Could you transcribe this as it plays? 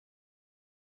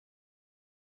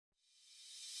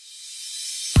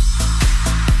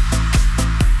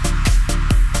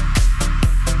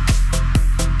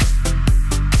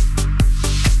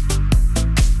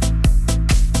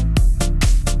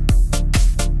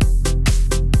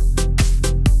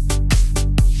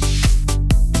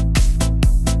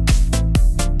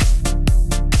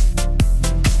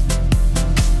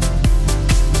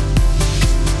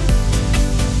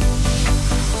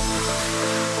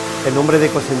nombre de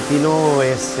Cosentino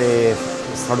es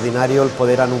extraordinario el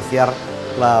poder anunciar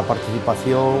la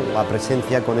participación, la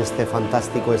presencia con este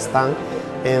fantástico stand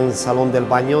en Salón del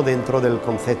Baño dentro del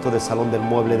concepto de Salón del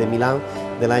Mueble de Milán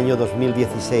del año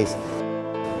 2016.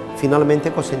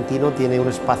 Finalmente Cosentino tiene un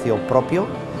espacio propio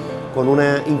con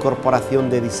una incorporación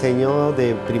de diseño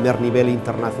de primer nivel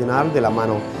internacional de la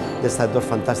mano de estas dos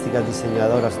fantásticas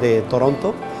diseñadoras de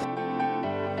Toronto.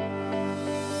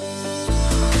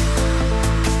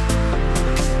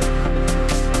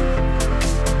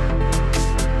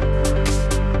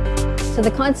 So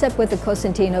the concept with the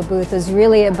Cosentino booth is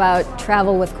really about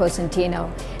travel with Cosentino.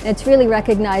 And it's really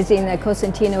recognizing that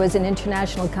Cosentino is an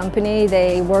international company.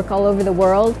 They work all over the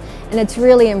world, and it's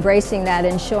really embracing that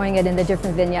and showing it in the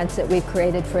different vignettes that we've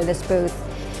created for this booth.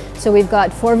 So we've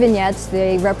got 4 vignettes.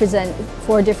 They represent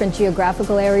 4 different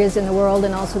geographical areas in the world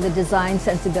and also the design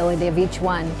sensibility of each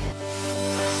one.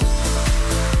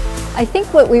 I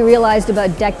think what we realized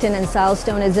about Dekton and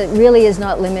Silestone is it really is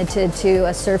not limited to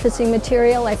a surfacing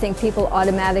material. I think people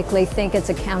automatically think it's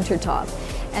a countertop.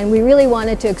 And we really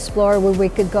wanted to explore where we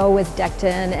could go with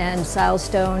Dekton and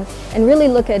Silestone and really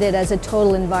look at it as a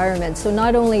total environment. So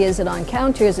not only is it on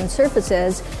counters and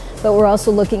surfaces, but we're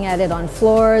also looking at it on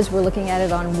floors, we're looking at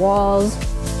it on walls.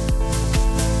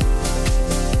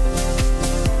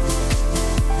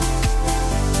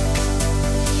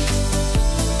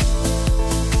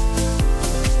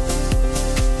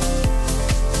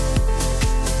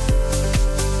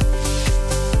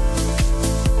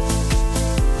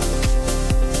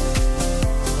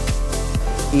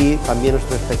 Y también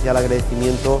nuestro especial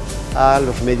agradecimiento a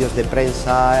los medios de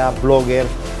prensa, a bloggers,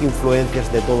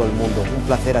 influencers de todo el mundo. Un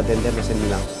placer atenderles en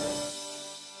Milán.